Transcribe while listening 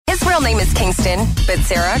real name is Kingston, but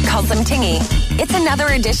Sarah calls him Tingy. It's another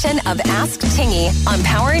edition of Ask Tingy on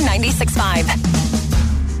Power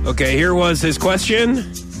 96.5. Okay, here was his question.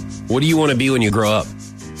 What do you want to be when you grow up?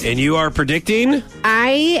 And you are predicting?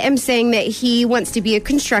 I am saying that he wants to be a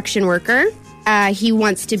construction worker. He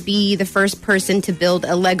wants to be the first person to build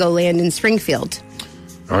a Legoland in Springfield.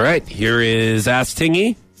 All right, here is Ask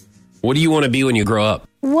Tingy. What do you want to be when you grow up?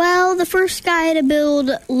 Well, the first guy to build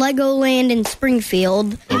Legoland in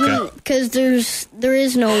Springfield. Okay. Because there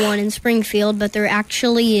is no one in Springfield, but there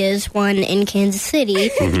actually is one in Kansas City.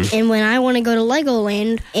 Mm-hmm. And when I want to go to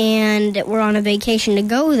Legoland and we're on a vacation to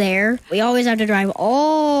go there, we always have to drive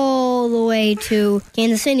all the way to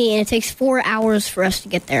Kansas City, and it takes 4 hours for us to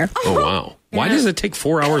get there. Oh, wow. Why does it take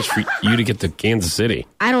 4 hours for you to get to Kansas City?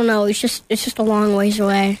 I don't know. It's just a long ways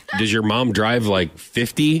away. Does your mom drive like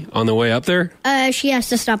 50 on the way up there? She has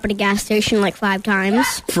to stop at a gas station like 5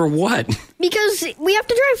 times. For what? Because we have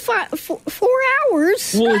to drive 4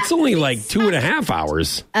 hours. Well, it's only like 2.5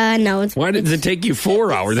 hours. No. Why does it take you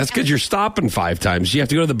 4 hours? That's because you're stopping 5 times. You have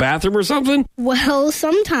to go to the bathroom or something? Well,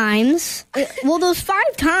 sometimes. Those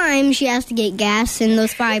 5 times she has to get gas, and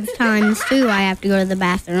those 5 times, too, I have to go to the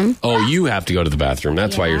bathroom. Oh, you have to go to the bathroom.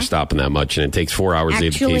 That's why you're stopping that much, and it takes 4 hours to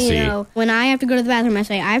get to Actually, KC. no. When I have to go to the bathroom, I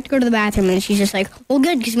say, I have to go to the bathroom, and she's just like, well,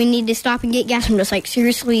 good, because we need to stop and get gas. I'm just like,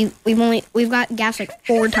 seriously, we've got gas like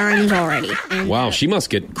 4 times already. And, Wow, she must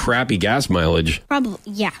get crappy gas mileage. probably,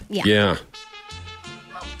 yeah. Yeah.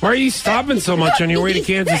 Why are you stopping so much on your way to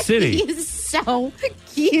Kansas City? He's so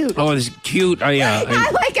cute. Oh, it's cute. I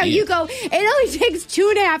like how you go, it only takes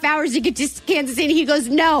 2.5 hours to get to Kansas City. He goes,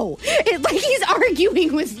 no. Like he's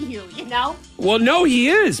arguing with you, you know? Well, no, he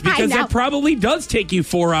is, because I know. that probably does take you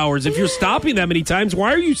 4 hours. If you're stopping that many times,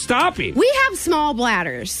 why are you stopping? We have small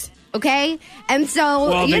bladders, okay? And so,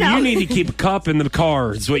 Well, you then know. you need to keep a cup in the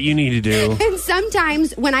car is what you need to do. And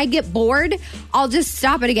sometimes when I get bored, I'll just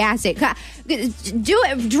stop at a gas station.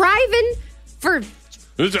 Driving for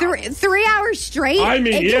 3 hours straight. I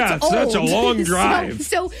mean, it yeah, gets it's such a old. long drive.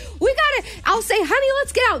 So we gotta. I'll say, honey,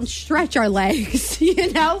 let's get out and stretch our legs.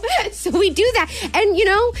 You know, so we do that, and you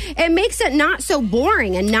know, it makes it not so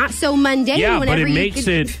boring and not so mundane. Yeah, but whenever it makes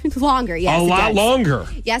it longer. Yes, a it lot does. longer.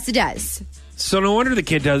 Yes, it does. So no wonder the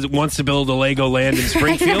kid wants to build a Legoland in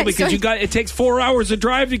Springfield because it takes 4 hours to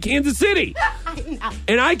drive to Kansas City. I know.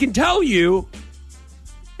 And I can tell you,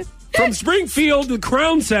 from Springfield to the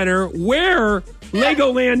Crown Center, where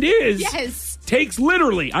Legoland is, Yes. takes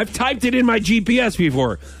literally, I've typed it in my GPS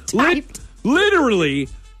before, literally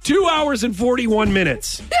 2 hours and 41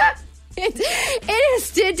 minutes.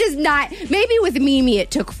 It does not. Maybe with Mimi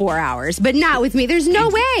it took 4 hours, but not with me. There's no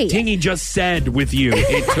way. Tingy just said with you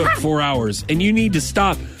it took 4 hours, and you need to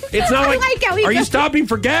stop. It's not like how he are you goes. stopping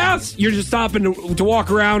for gas? You're just stopping to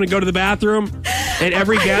walk around and go to the bathroom at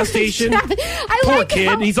every gas station. I Poor like kid.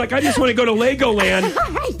 how- He's like, I just want to go to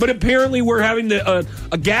Legoland, but apparently we're having a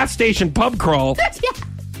gas station pub crawl.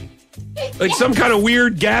 Like some kind of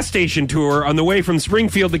weird gas station tour on the way from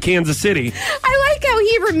Springfield to Kansas City. I like how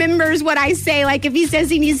he remembers what I say. Like if he says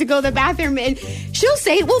he needs to go to the bathroom, and she'll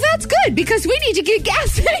say, "Well, that's good because we need to get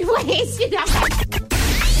gas anyways." You know.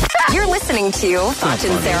 You're listening to Foch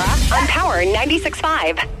and Sarah on Power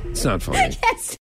 96.5. It's not funny. Yes.